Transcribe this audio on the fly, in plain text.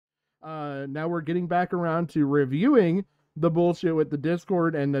Now we're getting back around to reviewing the bullshit with the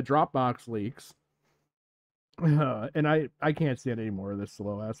Discord and the Dropbox leaks. And I can't stand any more of this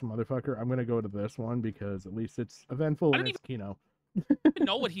slow ass motherfucker. I'm gonna go to this one because at least it's eventful and it's Kino.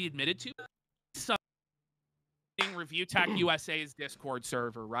 Know what he admitted to? Something Reviewtechusa's Discord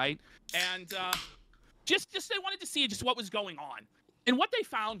server, right? And just they wanted to see just what was going on, and what they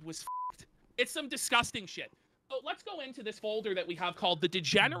found was it's some disgusting shit. So let's go into this folder that we have called the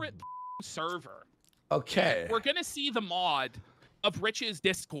Degenerate server. Okay. We're gonna see the mod of Rich's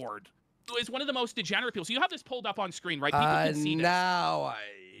Discord, who is one of the most degenerate people. So you have this pulled up on screen, right? People can see this. Now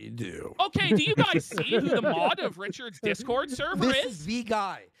I do. Okay, do you guys see who the mod of Richard's Discord server This is the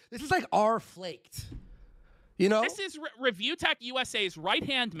guy. This is like R Flaked. You know? This is Reviewtechusa's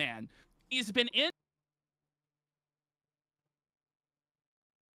right-hand man. He's been in...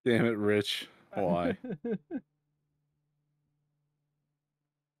 Damn it, Rich. Why?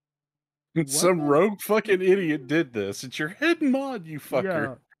 Some rogue fucking idiot did this. It's your head mod, you fucker.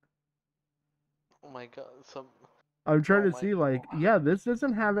 Yeah. Oh my god, I'm trying to see, like, yeah, this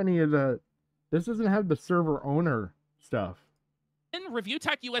doesn't have any of the... This doesn't have the server owner stuff. In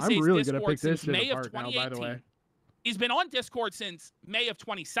Reviewtechusa's I'm really Discord gonna pick this since May of apart now, 2018. by the way. He's been on Discord since May of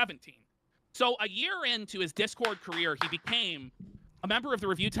 2017. So a year into his Discord career, he became a member of the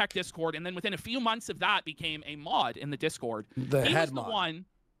Reviewtech Discord, and then within a few months of that, became a mod in the Discord. The head mod.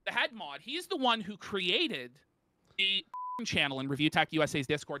 The head mod. He's the one who created the channel in Reviewtechusa's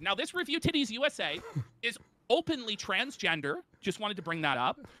Discord. Now, this Reviewtitties USA is openly transgender. Just wanted to bring that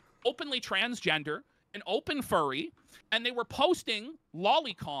up. Openly transgender, an open furry, and they were posting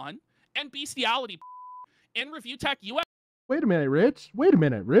lolicon and bestiality in Reviewtechusa. Wait a minute, Rich. Wait a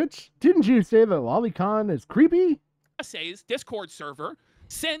minute, Rich. Didn't you say that lolicon is creepy? USA's Discord server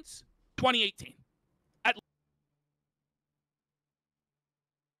since 2018.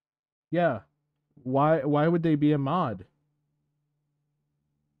 Yeah. Why would they be a mod?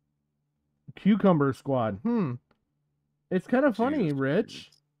 Cucumber Squad. It's kind of funny,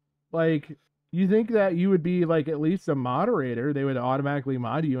 Rich. Like, you think that you would be, like, at least a moderator. They would automatically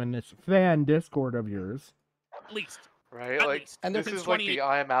mod you in this fan Discord of yours. At least. Right? At Like, least. and this is like the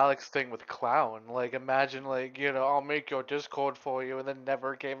I am Alex thing with Clown. Like, imagine, like, you know, I'll make your Discord for you and then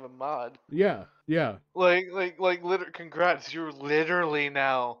never gave a mod. Yeah, yeah. Like, congrats, you're literally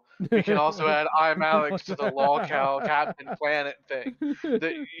now. You can also add I'm Alex to the lolcow Captain Planet thing.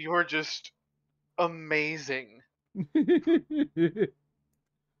 That you're just amazing.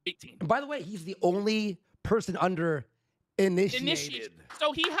 18. By the way, he's the only person under initiated.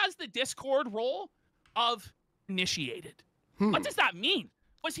 So he has the Discord role of initiated. What does that mean?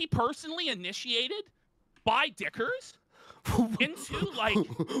 Was he personally initiated by Dickers into like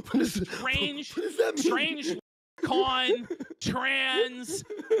strange con, trans,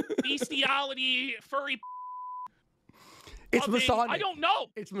 bestiality, furry? It's Masonic. I don't know.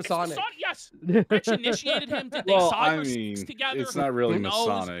 It's Masonic. Yes. Rich initiated him. Did they cyber sex together? It's not really Who knows?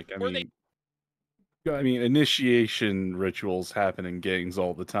 Masonic. I mean, initiation rituals happen in gangs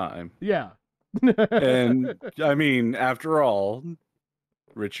all the time. Yeah. And, I mean, after all,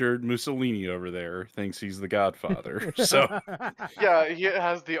 Richard Mussolini over there thinks he's the Godfather. So yeah, he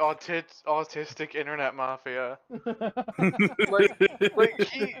has the autistic internet mafia.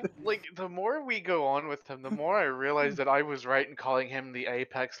 like the more we go on with him, the more I realize that I was right in calling him the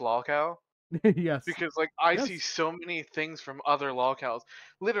apex lolcow. Yes. Because like I see so many things from other lolcows.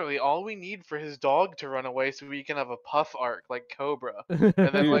 Literally, all we need for his dog to run away so we can have a puff arc like Cobra. And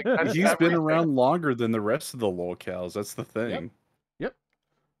then like he's been around longer than the rest of the lolcows. That's the thing. Yep.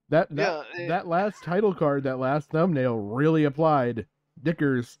 That last title card, that last thumbnail really applied.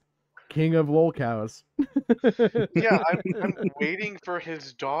 Dickers, king of lolcows. Yeah, I'm waiting for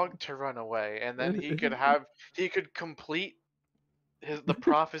his dog to run away, and then he could complete the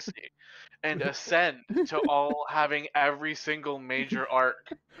prophecy and ascend to all having every single major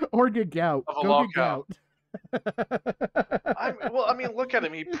arc. Or get gout. Of a Go get lolcow. gout. I mean, look at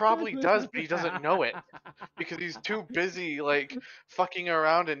him. He probably does, but he doesn't know it because he's too busy, like, fucking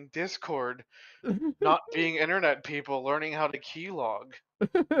around in Discord, not being internet people, learning how to keylog.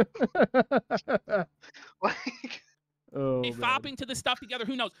 Like, fapping to this stuff together.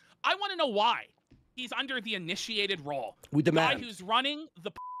 Who knows? I want to know why he's under the initiated role. We demand. The guy who's running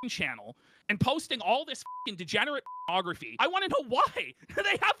the channel and posting all this degenerate pornography. I want to know why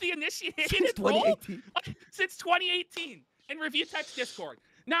they have the initiated role since 2018 in Reviewtech's Discord.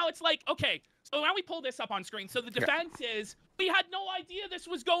 Now it's like, okay, so now we pull this up on screen. So the defense is, we had no idea this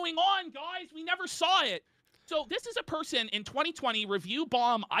was going on, guys. We never saw it. So this is a person in 2020, Review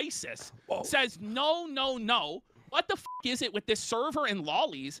Bomb ISIS, says, no. What the is it with this server and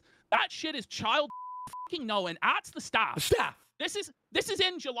lollies That shit is child fucking no, and that's the staff. Staff. This is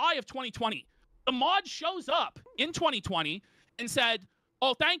in July of 2020. The mod shows up in 2020 and said,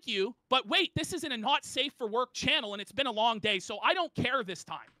 "Oh, thank you, but wait, this isn't a not safe for work channel, and it's been a long day, so I don't care this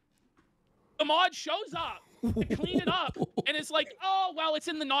time." The mod shows up to clean it up, and it's like, "Oh, well, it's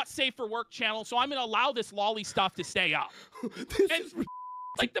in the not safe for work channel, so I'm going to allow this lolly stuff to stay up." And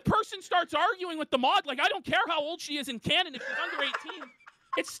like the person starts arguing with the mod, like, "I don't care how old she is in canon. If she's under 18,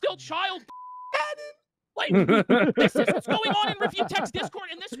 it's still child canon." Like, this is what's going on in Reviewtech's Discord,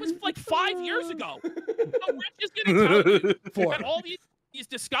 and this was like 5 years ago. So Rich is going to tell you that all these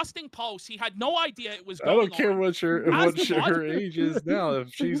disgusting posts, he had no idea it was going on. I don't care what her age is now.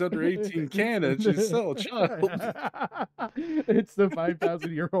 If she's under 18 canon, she's still a child. It's the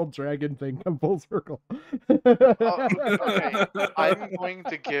 5,000-year-old dragon thing come full circle. Okay, I'm going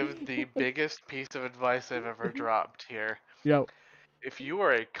to give the biggest piece of advice I've ever dropped here. Yo. If you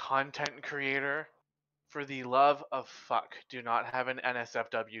are a content creator, for the love of fuck, do not have an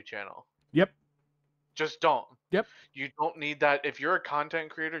NSFW channel. Yep. Just don't. Yep. You don't need that. If you're a content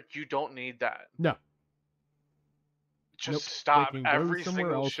creator, you don't need that. No. Just stop They can go every somewhere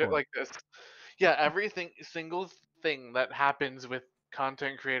single else shit for it. like this. Yeah, single thing that happens with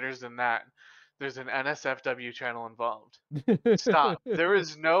content creators and that, there's an NSFW channel involved. Stop. There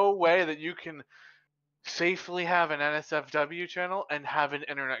is no way that you can safely have an NSFW channel and have an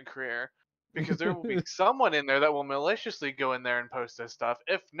internet career. Because there will be someone in there that will maliciously go in there and post this stuff,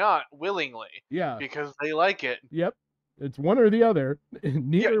 if not willingly. Yeah. Because they like it. Yep. It's one or the other.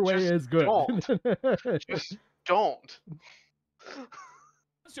 Neither way is good. Just don't.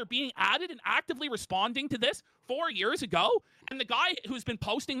 Are being added and actively responding to this 4 years ago, and the guy who's been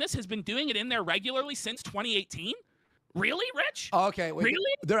posting this has been doing it in there regularly since 2018. Really, Rich? Okay, wait.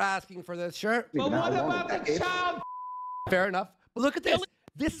 Really? They're asking for this, sure. But what about the child? Fair enough. But look at this.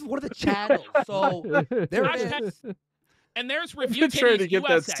 This is one of the channels. So there it is. And there's I've been trying to get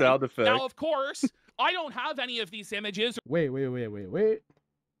USA. that sound effect. Now, of course, I don't have any of these images Wait.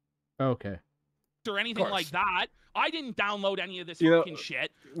 Okay. or anything like that. I didn't download any of this You know, fucking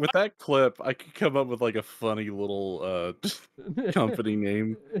shit. With that clip, I could come up with like a funny little company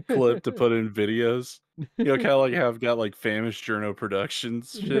name clip to put in videos. You know, kind of like have got like Famished Journo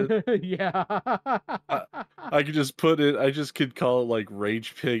Productions shit. Yeah. I could just put it. I just could call it like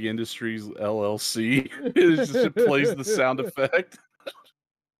Rage Pig Industries LLC. It plays the sound effect.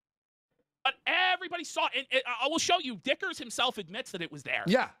 But everybody saw it. And I will show you. Dickers himself admits that it was there.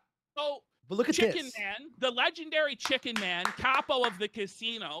 Yeah. So But look at Chicken this. Man, the legendary Chicken Man, capo of the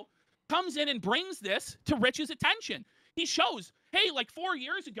casino, comes in and brings this to Rich's attention. He shows, hey, like 4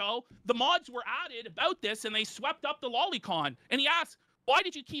 years ago, the mods were added about this and they swept up the lolicon. And he asks, why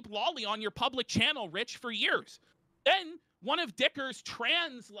did you keep lolly on your public channel, Rich, for years? Then one of Dicker's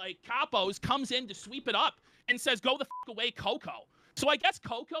trans capos comes in to sweep it up and says, go the fuck away, Coco. So I guess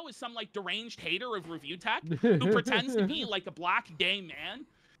Coco is some deranged hater of Reviewtech who pretends to be like a black gay man.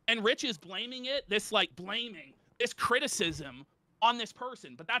 And Rich is blaming it, this criticism on this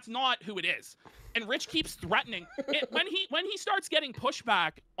person, but that's not who it is. And Rich keeps threatening it. When he starts getting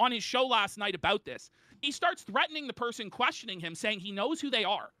pushback on his show last night about this, he starts threatening the person questioning him, saying he knows who they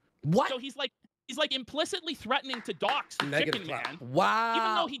are. What? So he's implicitly threatening to dox the Chicken Man. Wow.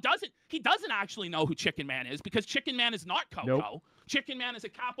 Even though he doesn't actually know who Chicken Man is, because Chicken Man is not Coco. Nope. Chicken Man is a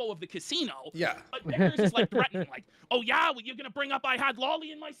capo of the casino. Yeah. But Dickers is threatening, oh yeah, well, you're gonna bring up I had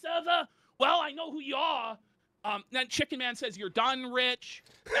lolly in my server? Well, I know who you are. Then Chicken Man says, you're done, Rich.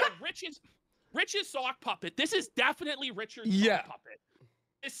 Rich's sock puppet. This is definitely Richard's sock puppet.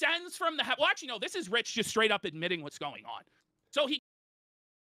 Descends from the well, actually, no, this is Rich just straight up admitting what's going on. So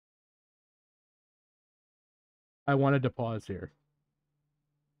I wanted to pause here.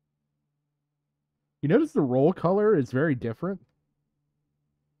 You notice the roll color is very different?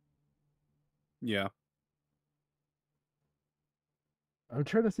 Yeah. I'm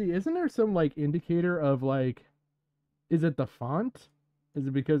trying to see, isn't there some indicator of is it the font? Is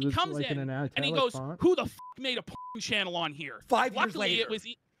it because it's comes in an italic and he goes, font? who the made a channel on here? 5 years Luckily, later. it was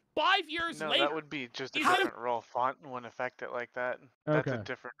 5 years No, later. that would be just a He's different role. Font wouldn't affect it like that. That's a Okay.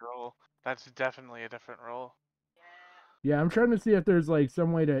 different role. That's definitely a different role. Yeah, I'm trying to see if there's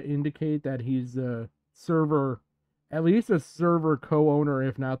some way to indicate that he's a server, at least a server co-owner,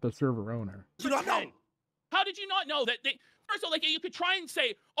 if not the server owner. You don't know. How did you not know that? First of all, you could try and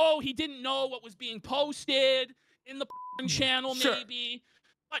say, oh, he didn't know what was being posted in the channel, Sure. maybe.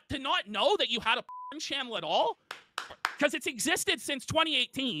 But to not know that you had a channel at all, because it's existed since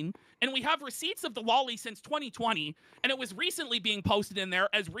 2018, and we have receipts of the lolly since 2020, and it was recently being posted in there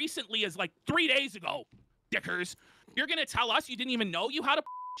as recently as 3 days ago, Dickers. You're going to tell us you didn't even know you had a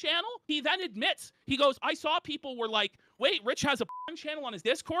channel, he then admits, he goes, I saw people were like, wait, Rich has a channel on his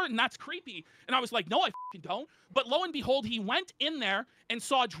Discord, and that's creepy. And I was like, no, I don't. But lo and behold, he went in there and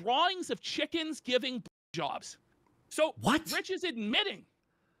saw drawings of chickens giving jobs. So what? Rich is admitting,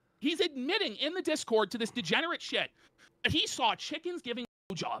 he's admitting in the Discord to this degenerate shit that he saw chickens giving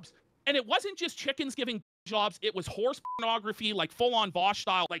jobs. And it wasn't just chickens giving jobs, it was horse pornography, like full-on Vosh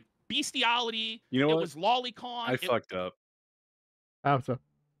style, like bestiality. You know what? It was lolicon. I fucked up. How so?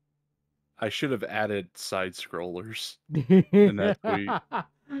 I should have added side scrollers in that tweet.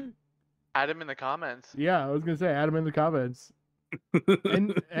 Add him in the comments. Yeah, I was gonna say add him in the comments.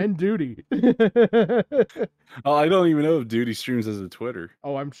 and Duty. Oh, I don't even know if Duty streams as a Twitter.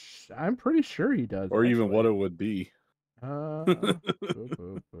 Oh, I'm pretty sure he does. Or even actually. what it would be. I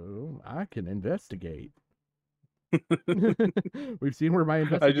can investigate. We've seen where my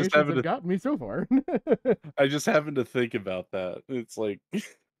investigations have gotten me so far. I just happened to think about that. It's like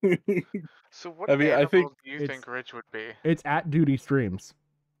So what I mean, I think do you think Rich would be? It's at Duty Streams.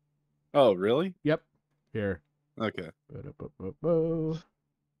 Oh, really? Yep. Here. Okay.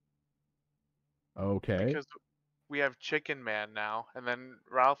 Okay. Because we have Chicken Man now, and then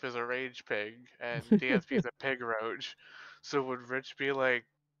Ralph is a rage pig, and DSP is a pig roach. So would Rich be like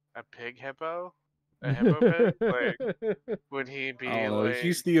a pig hippo? A hippo pig? Like, would he be like...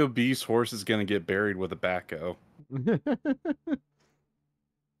 He's the obese horse is gonna get buried with a backhoe.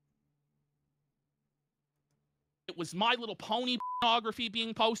 It was My Little Pony pornography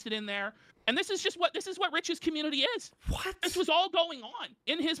being posted in there. And this is what Rich's community is. What? This was all going on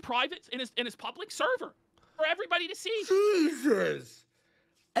in his private, in his public server for everybody to see. Jesus.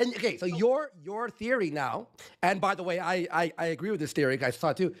 And okay, so your theory now, and by the way, I agree with this theory. I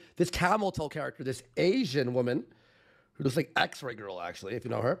saw it too. This camel toe character, this Asian woman, who looks like X-Ray Girl, actually, if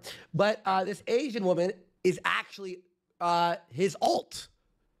you know her. But this Asian woman is actually his alt.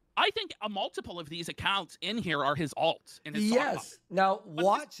 I think a multiple of these accounts in here are his alt. In his yes. Now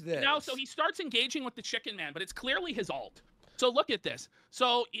watch this. Now, so he starts engaging with the Chicken Man, but it's clearly his alt. So look at this.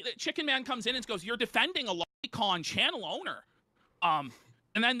 So Chicken Man comes in and goes, "You're defending a lolicon channel owner."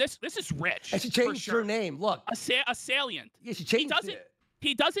 And then this is Rich. And she changed her name. Look, Assailant. Yeah, she changed it.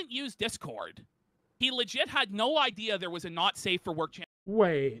 He doesn't use Discord. He legit had no idea there was a not safe for work channel.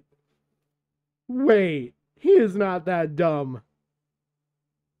 Wait. He is not that dumb.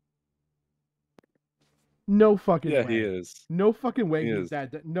 No fucking way. Yeah, he is. No fucking way he's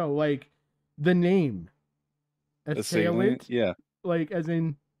that. No, like the name. Assailant? Yeah. Like as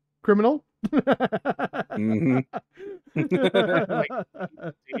in criminal? Mm-hmm.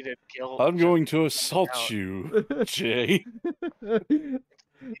 I'm going to assault you, Jay.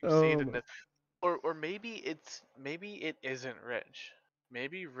 Or maybe it isn't Rich.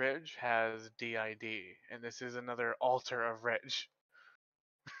 Maybe Rich has DID, and this is another alter of Rich.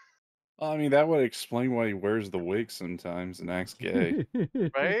 I mean, that would explain why he wears the wig sometimes and acts gay.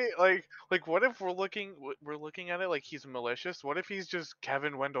 Right? Like what if we're looking at it like he's malicious? What if he's just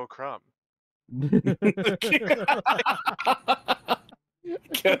Kevin Wendell Crumb?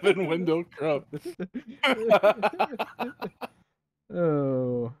 Kevin Wendell Crumb.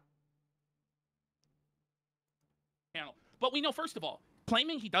 Oh. But we know, first of all,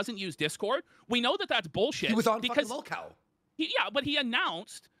 claiming he doesn't use Discord, we know that that's bullshit. He was on because fucking lolcow. But he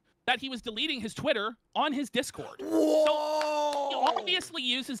announced that he was deleting his Twitter on his Discord. Whoa! So he obviously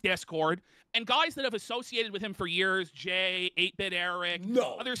uses Discord, and guys that have associated with him for years, Jay, 8-Bit Eric,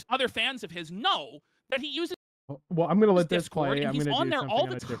 other fans of his know that he uses. Well, I'm gonna let this Discord, play. and he's on there all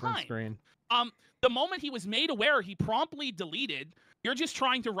the time. Screen. The moment he was made aware, he promptly deleted. You're just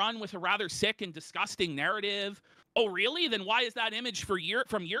trying to run with a rather sick and disgusting narrative. Oh, really? Then why is that image from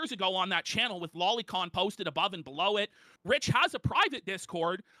years ago on that channel with Lolicon posted above and below it? Rich has a private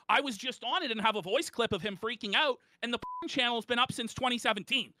Discord. I was just on it and have a voice clip of him freaking out, and the channel's been up since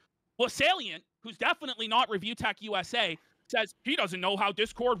 2017. Well, Salient, who's definitely not Reviewtechusa, says he doesn't know how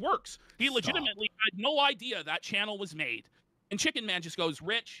Discord works. He legitimately had no idea that channel was made. And Chicken Man just goes,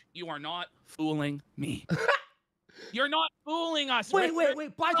 "Rich, you are not fooling me." You're not fooling us. Wait.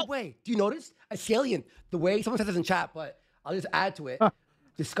 By the way, do you notice Assailant, the way someone says this in chat, but I'll just add to it.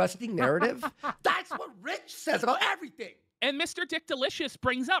 Disgusting narrative. That's what Rich says about everything. And Mr. Dick Delicious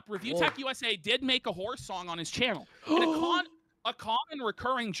brings up Reviewtechusa did make a horse song on his channel. And a common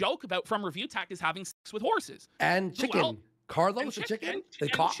recurring joke from Reviewtech is having sex with horses. And chicken. Carlos, the chicken? The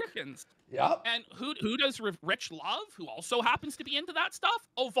cock? Chickens. Yep. And who does Rich love, who also happens to be into that stuff?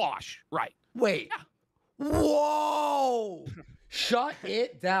 Oh, Vosh. Right. Wait. Yeah. Whoa! Shut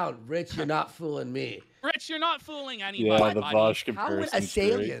it down, Rich. You're not fooling me. Rich, you're not fooling anybody. Yeah, the Vosh How comparison. would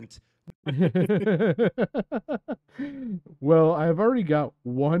Assailant Well, I've already got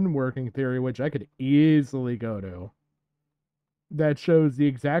one working theory, which I could easily go to, that shows the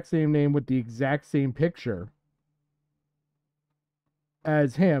exact same name with the exact same picture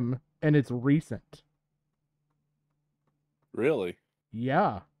as him, and it's recent. Really?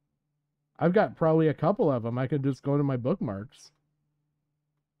 Yeah. I've got probably a couple of them. I could just go to my bookmarks.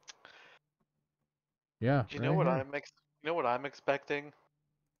 Yeah. You right know what here. you know what I'm expecting?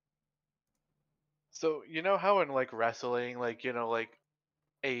 So you know how in like wrestling, like like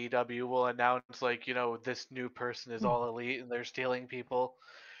AEW will announce like this new person is all elite and they're stealing people.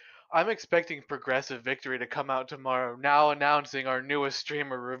 I'm expecting Progressive Victory to come out tomorrow, now announcing our newest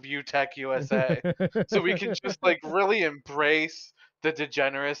streamer, Review Tech USA, so we can just like really embrace the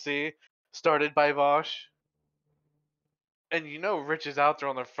degeneracy started by Vosh. And Rich is out there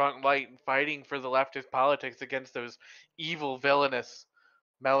on the front light fighting for the leftist politics against those evil, villainous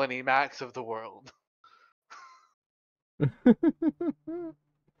Melanie Max of the world.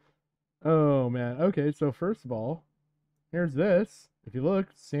 Oh man. Okay, so first of all, here's this. If you look,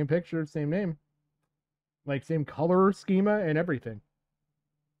 same picture, same name. Like same color schema and everything.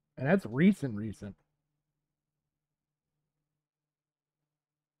 And that's recent.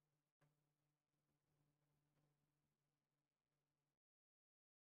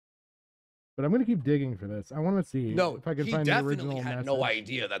 But I'm gonna keep digging for this. I want to see No, if I can he find the definitely original had message. no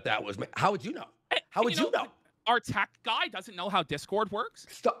idea that was. How would you know? How would you know? Our tech guy doesn't know how Discord works.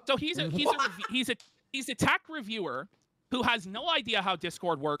 Stop. So he's a tech reviewer who has no idea how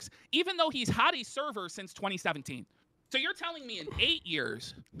Discord works, even though he's had a server since 2017. So you're telling me in 8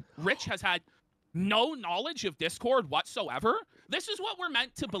 years, Rich has had no knowledge of Discord whatsoever? This is what we're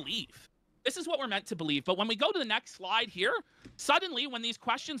meant to believe. This is what we're meant to believe. But when we go to the next slide here, suddenly when these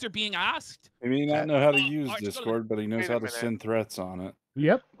questions are being asked, He may not know how to use alright, so go to the- Discord, but he knows Wait a how to minute. send threats on it.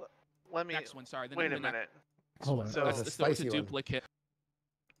 Yep. Let me next one, sorry. wait a minute. Hold on. So That's a This was a spicy one. duplicate.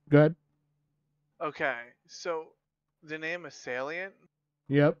 Good. okay, so the name Assailant.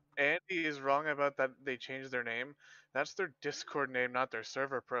 Yep. Andy is wrong about that. They changed their name. That's their Discord name, not their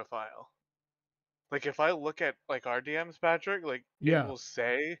server profile. Like if I look at like our DMs, Patrick, like Yeah. it will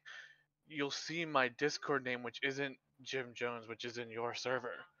say, you'll see my Discord name, which isn't Jim Jones, which is in your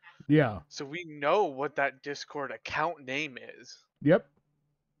server. Yeah. So we know what that Discord account name is. Yep.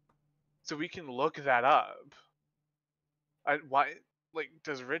 So we can look that up. Why? Like,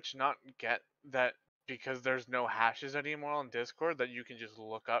 does Rich not get that because there's no hashes anymore on Discord that you can just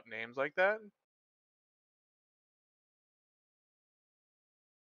look up names like that?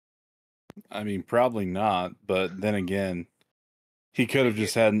 I mean, probably not, but then again, he could have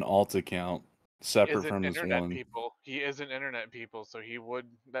just had an alt account separate from his internet one. people. He isn't internet people, so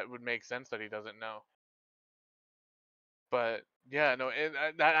that would make sense that he doesn't know. But yeah, no,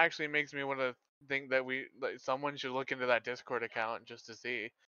 that actually makes me want to think that someone should look into that Discord account just to see,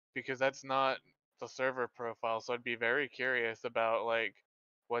 because that's not the server profile. So I'd be very curious about like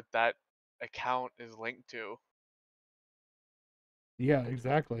what that account is linked to. Yeah,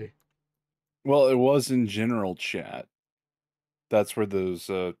 exactly. Well, it was in general chat. That's where those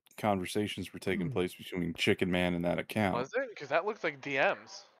conversations were taking place between Chicken Man and that account. Was it? Because that looks like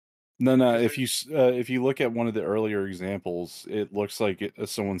DMs. No. 'Cause If you look at one of the earlier examples, it looks like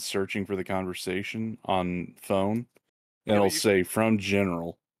someone's searching for the conversation on phone, and Yeah, but it'll say from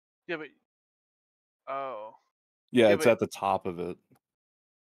general. Yeah, but oh. Yeah, Yeah, it's but at the top of it.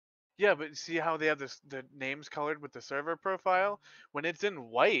 yeah, but see how they have the names colored with the server profile? When it's in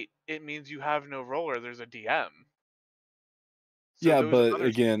white, it means you have no role or there's a DM. So Yeah, those but other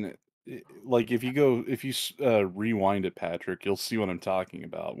again, like if you rewind it, Patrick, you'll see what I'm talking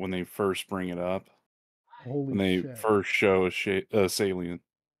about when they first bring it up. Holy When they shit. first show a salient.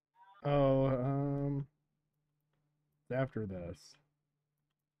 Oh, after this.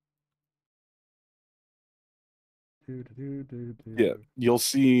 Yeah, you'll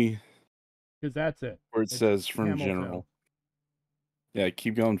see Because that's it. where it It's says from camel toe. general. Yeah,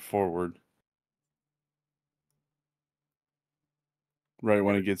 keep going forward. Right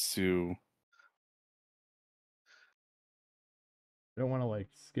when it gets to Don't want to like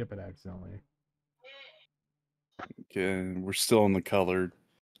skip it accidentally. okay, we're still in the colored.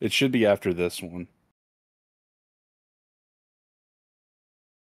 It should be after this one.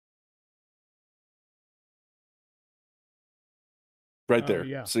 Right there.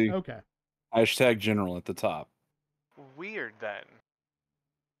 Yeah. See? Okay. Hashtag general at the top. weird then.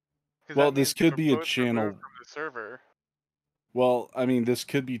 'Cause Well, that this means they could were be a both channel. removed from the server. Well, I mean, this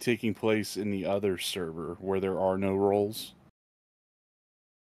could be taking place in the other server where there are no roles.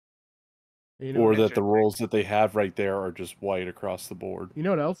 You know, Or that the Interesting. roles that they have right there are just white across the board. you know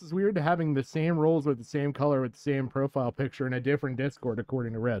what else is weird? Having the same roles with the same color with the same profile picture in a different Discord,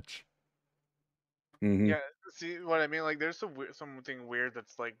 according to Rich. Hmm. Yeah, see what I mean? Like, there's something weird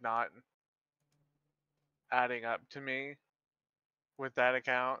that's like not adding up to me with that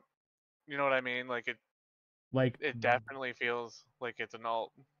account. You know what I mean? Like Like it definitely feels like it's an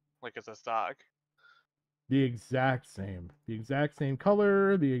alt, like it's a stock. the exact same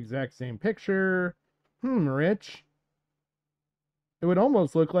color, the exact same picture. Rich. It would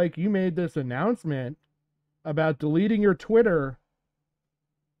almost look like you made this announcement about deleting your Twitter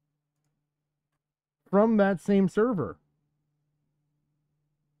from that same server.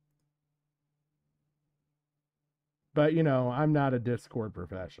 But, you know, I'm not a Discord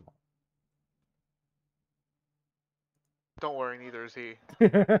professional. Don't worry, neither is he.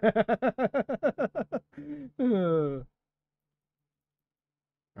 All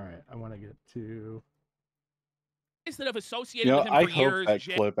right, I want to get to... That have associated with him I for hope years. that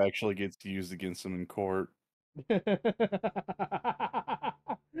clip actually gets used against him in court.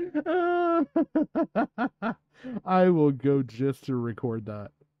 I will go just to record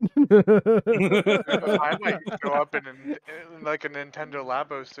that. I might show up in like a Nintendo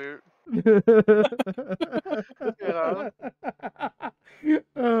Labo suit. You know?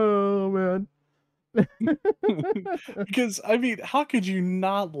 Oh man. Because I mean, how could you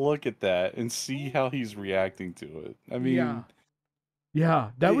not look at that and see how he's reacting to it? I mean,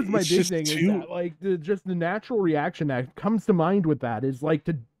 yeah, that was my it's big just thing. Is too- that like just the natural reaction that comes to mind with that is like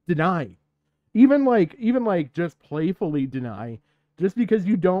to deny, even like just playfully deny, just because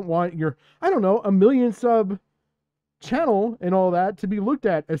you don't want your, I don't know, a million sub channel and all that to be looked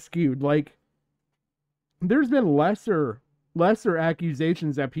at askewed. Like there's been lesser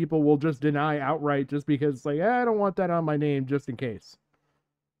accusations that people will just deny outright just because like I don't want that on my name just in case.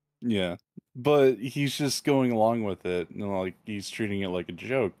 Yeah, but he's just going along with it, and like he's treating it like a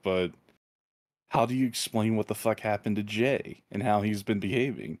joke. But how do you explain what the fuck happened to Jay and how he's been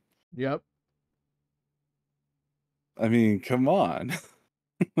behaving? Yep. I mean, come on.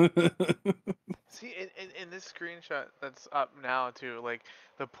 See, in this screenshot that's up now too, like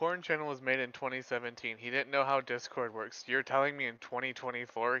the porn channel was made in 2017. He didn't know how Discord works. You're telling me in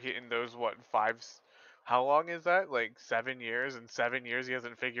 2024, in those how long is that? Like 7 years. In 7 years, he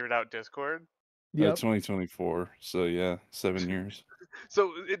hasn't figured out Discord. Yep. 2024. So yeah, 7 years.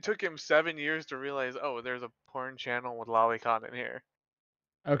 So it took him 7 years to realize, oh, there's a porn channel with lolicon in here.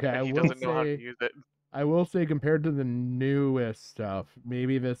 Okay, And he doesn't know how to use it. I will say, compared to the newest stuff,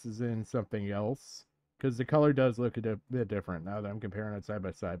 maybe this is in something else because the color does look a bit different now that I'm comparing it side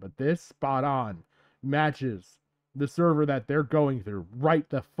by side. But this spot on matches the server that they're going through right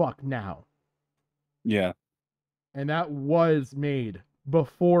the fuck now. Yeah. And that was made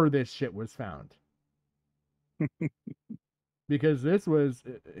before this shit was found. Because this was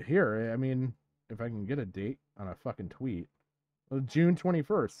here. I mean, if I can get a date on a fucking tweet, June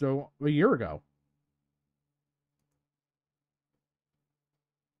 21st, so a year ago.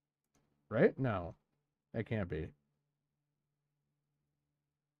 Right? No, that can't be.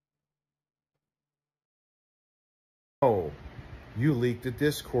 Oh, you leaked a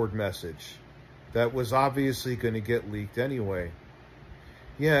Discord message. That was obviously going to get leaked anyway.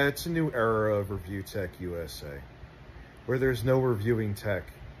 Yeah, it's a new era of Reviewtechusa, where there's no reviewing tech,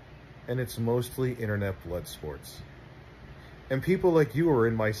 and it's mostly internet blood sports. And people like you are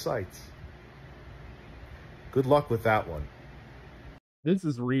in my sights. Good luck with that one. This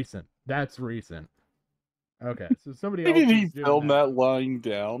is recent. That's recent. Okay, so somebody Why else. did he is doing film that lying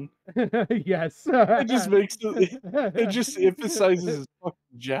down? Yes. It just makes it just emphasizes his fucking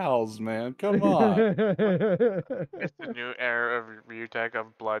jowls, man. Come on. It's the new era of Reviewtech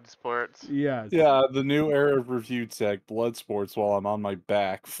of blood sports. Yes. Yeah, the new era of review tech, blood sports while I'm on my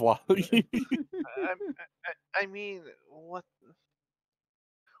back flying. I mean, what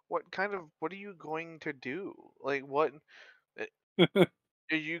what are you going to do? Like, what are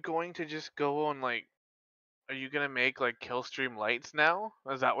you going to just go on? Like, are you gonna make like kill stream lights now?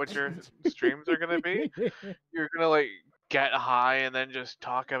 Is that what your streams are gonna be? You're gonna like get high and then just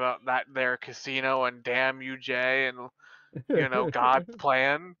talk about that their casino and damn you Jay and God's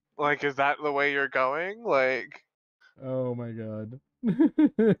plan? Like, is that the way you're going? Like, Oh my god.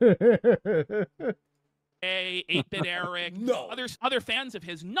 8-Bit Eric, No. other fans of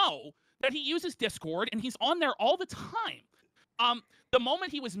his know that he uses Discord and he's on there all the time. The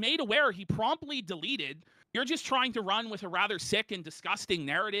moment he was made aware, he promptly deleted. You're just trying to run with a rather sick and disgusting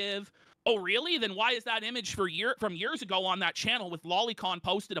narrative. Oh, really? Then why is that image from years ago on that channel with Lolicon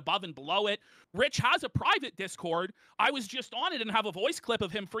posted above and below it? Rich has a private Discord. I was just on it and have a voice clip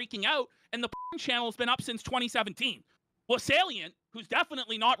of him freaking out, and the channel has been up since 2017. Well, Salient, who's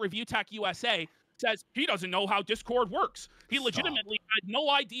definitely not Review Tech USA, says he doesn't know how Discord works. He legitimately had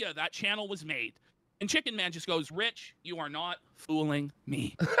no idea that channel was made. And Chicken Man just goes, Rich, you are not fooling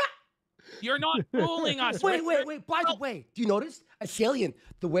me. You're not fooling us. Wait. By the way, do you notice a Salient,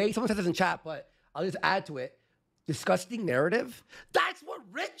 the way someone says this in chat, but I'll just add to it, disgusting narrative? That's what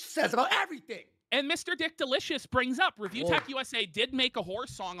Rich says about everything. And Mr. Dick Delicious brings up, Review Tech USA did make a horse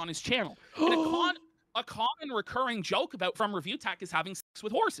song on his channel. And a common recurring joke from Review Tech is having sex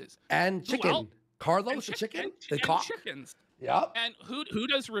with horses. And chicken. Carlos, the chicken? The cock? Chickens. Yep. And who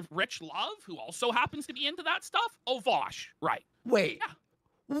does Rich love, who also happens to be into that stuff? Oh, Vosh. Right. Wait. Yeah.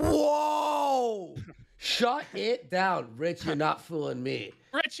 Whoa! Shut it down, Rich. You're not fooling me.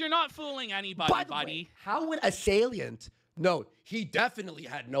 Rich, you're not fooling anybody, By the buddy. way, how would a Salient know? He definitely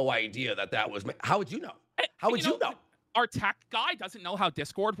had no idea that was. How would you know? How would you know? Our tech guy doesn't know how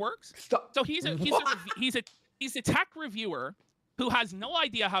Discord works. Stop. So he's a tech reviewer who has no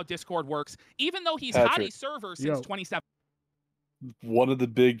idea how Discord works, even though he's had a server since 2017. One of the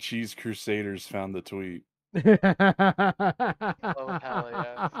big cheese crusaders found the tweet. Oh, hell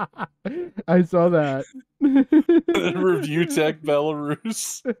yes. I saw that. Review Tech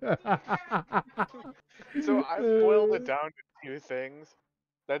Belarus. So I've boiled it down to two things.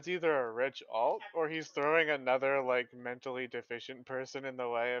 That's either a Rich alt, or he's throwing another, like, mentally deficient person in the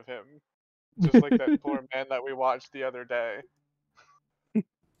way of him. Just like that poor man that we watched the other day.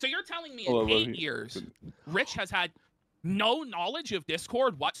 So you're telling me in 8 years, Rich has had no knowledge of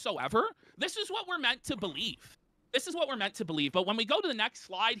Discord whatsoever? This is what we're meant to believe. This is what we're meant to believe. But when we go to the next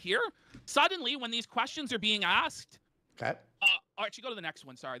slide here, suddenly when these questions are being asked, okay. Actually, go to the next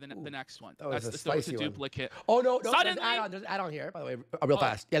one. Sorry, the next one. That's a duplicate. Oh no, Suddenly, there's an add-on here. By the way, real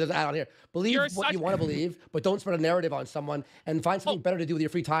fast. Yeah, there's an add-on here. Believe what you want to believe, but don't spread a narrative on someone, and find something better to do with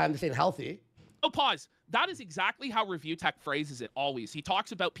your free time. This ain't healthy. Oh, pause. That is exactly how Review Tech phrases it always. He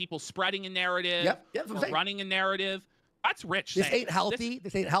talks about people spreading a narrative, running a narrative. That's Rich. This ain't healthy.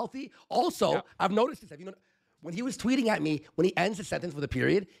 This ain't healthy. Also, I've noticed this. When he was tweeting at me, when he ends a sentence with a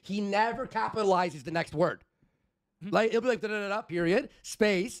period, he never capitalizes the next word. Like, it'll be like, da-da-da-da, period,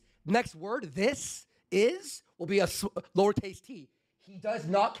 space, next word, this is, will be a lowercase t. He does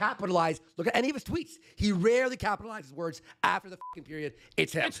not capitalize. Look at any of his tweets. He rarely capitalizes words after the fucking period.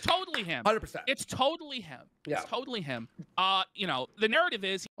 It's him. It's totally him. 100%. It's totally him. Yeah. It's totally him. The narrative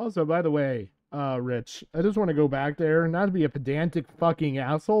is... Also, by the way, Rich, I just want to go back there, not to be a pedantic fucking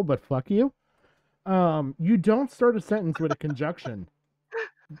asshole, but fuck you. You don't start a sentence with a conjunction.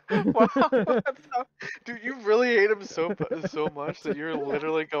 Wow, dude, you really hate him so much that you're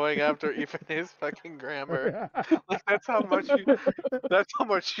literally going after even his fucking grammar. Like that's how much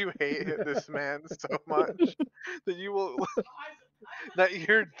you hate this man so much that you will that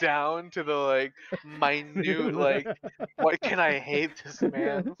you're down to the like minute like what can I hate this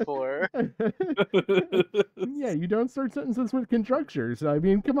man for? Yeah, you don't start sentences with conjunctures. I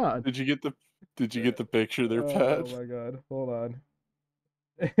mean, come on. Did you get the picture there, Pat? Oh my god, hold on.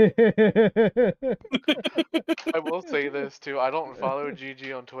 I will say this too. I don't follow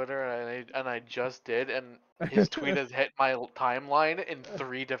GG on Twitter, and I just did, and his tweet has hit my timeline in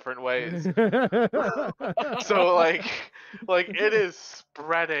 3 different ways. So like it is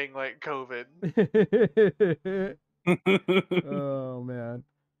spreading like COVID. Oh man.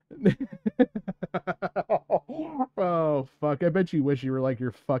 Oh fuck! I bet you wish you were like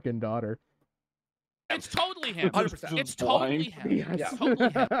your fucking daughter. It's totally him. 100%. It's totally him. Yes. It's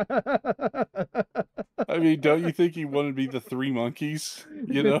totally him. I mean, don't you think he wanted to be the 3 monkeys?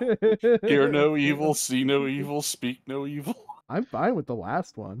 You know, hear no evil, see no evil, speak no evil. I'm fine with the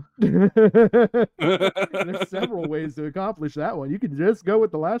last one. There's several ways to accomplish that one. You could just go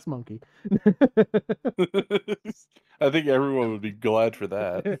with the last monkey. I think everyone would be glad for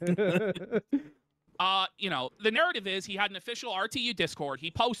that. The narrative is he had an official RTU Discord.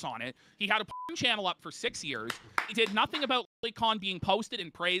 He posts on it. He had a channel up for 6 years. He did nothing about LolCon being posted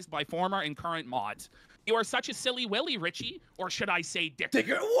and praised by former and current mods. You are such a silly willy, Richie, or should I say Dick?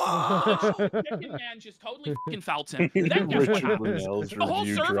 Wow! Chicken Man just totally fucking felt him. Then guess what happens? The whole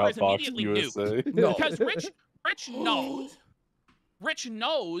server is immediately nuked. Because Rich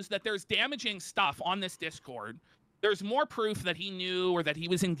knows that there's damaging stuff on this Discord. There's more proof that he knew or that he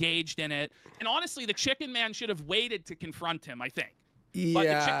was engaged in it. And honestly, the Chicken Man should have waited to confront him, I think. Yeah.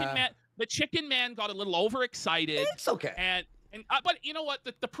 But the Chicken Man got a little overexcited. It's okay. But you know what?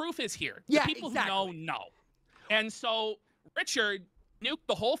 The proof is here. Yeah, the people exactly. who know. And so Richard nuked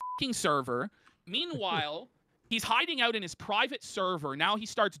the whole fucking server. Meanwhile, he's hiding out in his private server. Now he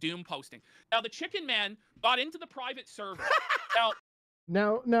starts doom posting. Now the Chicken Man got into the private server.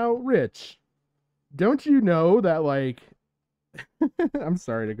 Now, Rich, don't you know that, like, I'm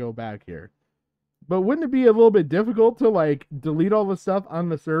sorry to go back here, but wouldn't it be a little bit difficult to, like, delete all the stuff on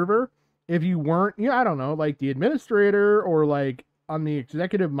the server if you weren't, I don't know, like the administrator or like on the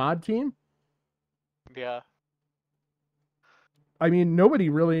executive mod team? Yeah. I mean, nobody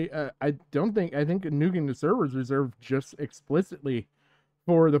really, I think nuking the server is reserved just explicitly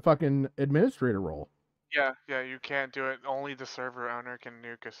for the fucking administrator role. Yeah, you can't do it. Only the server owner can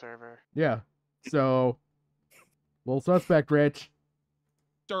nuke a server. Yeah. So, little suspect, Rich.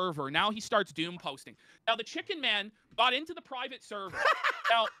 Server. Now he starts doom posting. Now the Chicken Man got into the private server.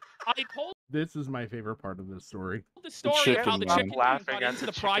 Now I told this is my favorite part of this story. The story of how the Chicken Man got into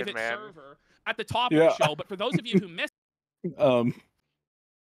the private server at the top of the show, but for those of you who missed,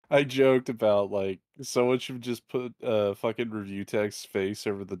 I joked about, like, someone should just put fucking review text face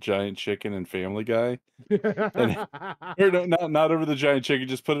over the giant chicken and Family Guy. And, or no, not over the giant chicken,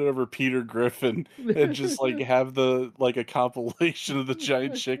 just put it over Peter Griffin and just, like, have a compilation of the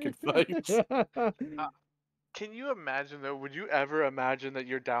giant chicken fights. Can you imagine, though? Would you ever imagine that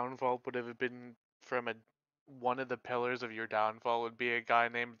your downfall would have been from one of the pillars of your downfall would be a guy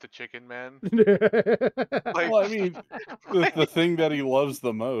named the Chicken Man? Well, I mean, the thing that he loves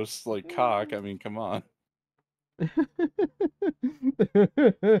the most, like cock. I mean, come on.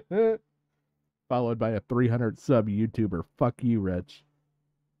 Followed by a 300 sub YouTuber. Fuck you, Rich.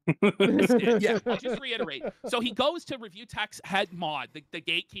 Yeah, I'll just reiterate. So he goes to Reviewtech's head mod, the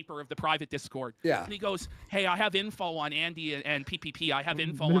gatekeeper of the private Discord. Yeah. And he goes, hey, I have info on Andy and PPP. I have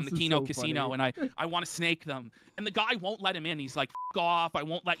info on the Keno Casino, and I want to snake them. And the guy won't let him in. He's like, F off. I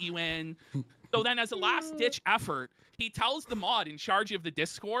won't let you in. So then as a last-ditch effort, he tells the mod in charge of the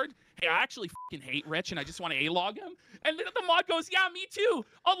Discord, hey, I actually fucking hate Rich, and I just want to A-log him. And then the mod goes, yeah, me too.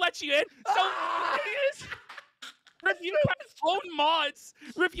 I'll let you in. So it is... Reviewtech's own mods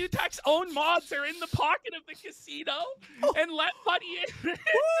are in the pocket of the casino and let Buddy in.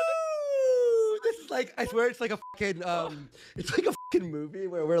 This is like, I swear it's like a fucking movie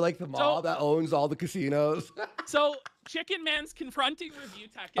where we're like the mob that owns all the casinos. So Chicken Man's confronting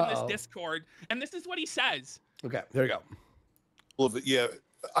Reviewtech in this Discord, and this is what he says. Okay, there you go. Well, yeah,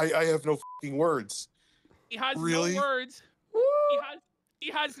 I have no fucking words. He has no words. He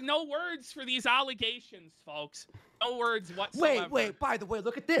has no words for these allegations, folks. No words whatsoever. Wait, by the way,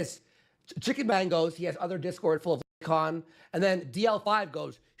 look at this. Chicken Man goes, he has other Discord full of con, and then DL5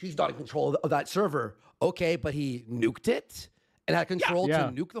 goes, he's not in control of that server. Okay, but he nuked it and had control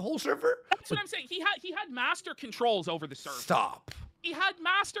to nuke the whole server? That's what I'm saying. He had master controls over the server. Stop. He had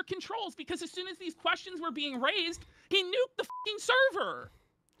master controls because as soon as these questions were being raised, he nuked the fucking server.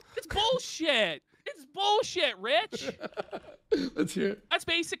 It's bullshit. It's bullshit, Rich. Let's hear it. That's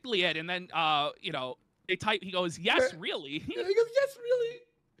basically it. And then, he goes, yes, really. He goes, yes, really.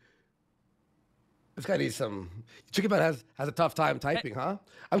 This guy needs some. Chicken Man has a tough time typing, huh?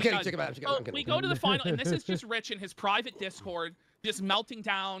 I'm kidding, Chicken Man. I'm kidding. We go to the final, and this is just Rich in his private Discord, just melting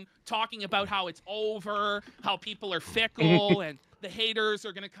down, talking about how it's over, how people are fickle, and the haters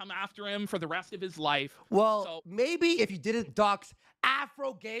are going to come after him for the rest of his life. Well, maybe if you didn't dox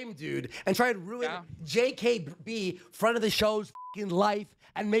Afro Game Dude and try to ruin JKB front of the show's fucking life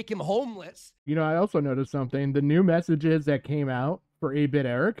and make him homeless. I also noticed something. The new messages that came out for 8-Bit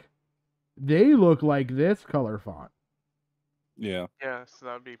Eric, they look like this color font. Yeah. Yeah, so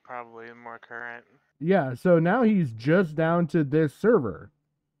that would be probably more current. Yeah, so now he's just down to this server.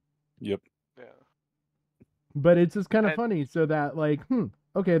 Yep. Yeah. But it's just kind of funny, so that, like,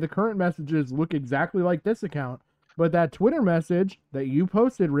 okay, the current messages look exactly like this account, but that Twitter message that you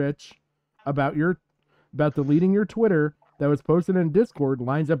posted, Rich, about deleting your Twitter that was posted in Discord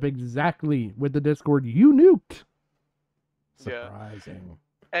lines up exactly with the Discord you nuked. Surprising. Yeah.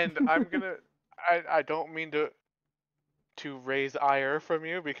 And I'm gonna, I don't mean to raise ire from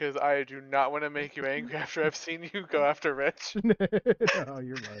you because I do not want to make you angry after I've seen you go after Rich. Oh,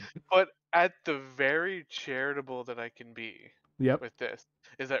 you're right. But at the very charitable that I can be with this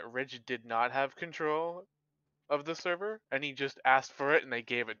is that Rich did not have control of the server and he just asked for it and they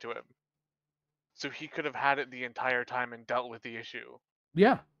gave it to him. So he could have had it the entire time and dealt with the issue.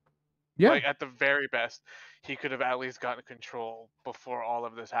 Yeah. Yeah. Like at the very best, he could have at least gotten control before all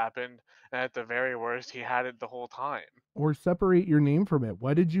of this happened. And at the very worst, he had it the whole time. Or separate your name from it.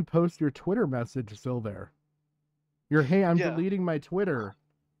 Why did you post your Twitter message still there? Hey, I'm deleting my Twitter.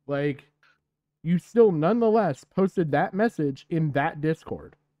 Like, you still nonetheless posted that message in that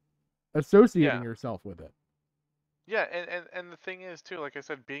Discord, associating yourself with it. Yeah, and the thing is too, like I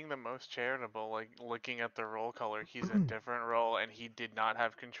said, being the most charitable, like looking at the role color, he's a different role, and he did not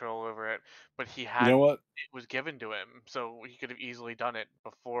have control over it, but he You had know what? it was given to him, so he could have easily done it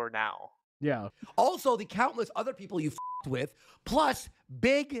before now. Yeah. Also, the countless other people you with, plus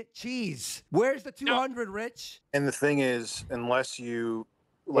Big Cheese. Where's the 200, Rich? And the thing is, unless you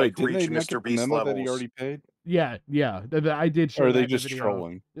Wait, like didn't they reach not Mr. get the Beast memo that he levels, already paid? Yeah, yeah. I did show Or are that they in the just video.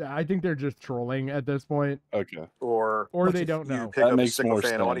 trolling? Yeah, I think they're just trolling at this point, Okay. or or they is- don't you know. pick That up a makes more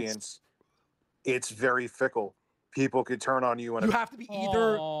sycophant sense. audience, it's very fickle. People could turn on you in You a have to be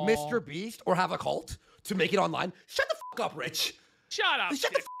either Aw. Mr. Beast or have a cult to make it online. Shut the fuck up, Rich. Shut up.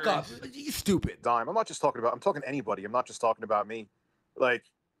 Shut the fuck up. Stickers. You stupid. dime. I'm not just talking about. I'm talking anybody. I'm not just talking about me. Like,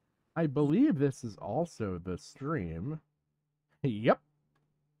 I believe this is also the stream. Yep.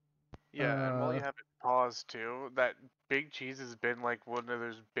 Yeah, and while you Uh, have it paused too, that Big Cheese has been like one of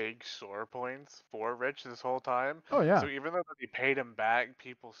those big sore points for Rich this whole time. Oh yeah. So even though they paid him back,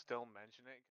 people still mention it.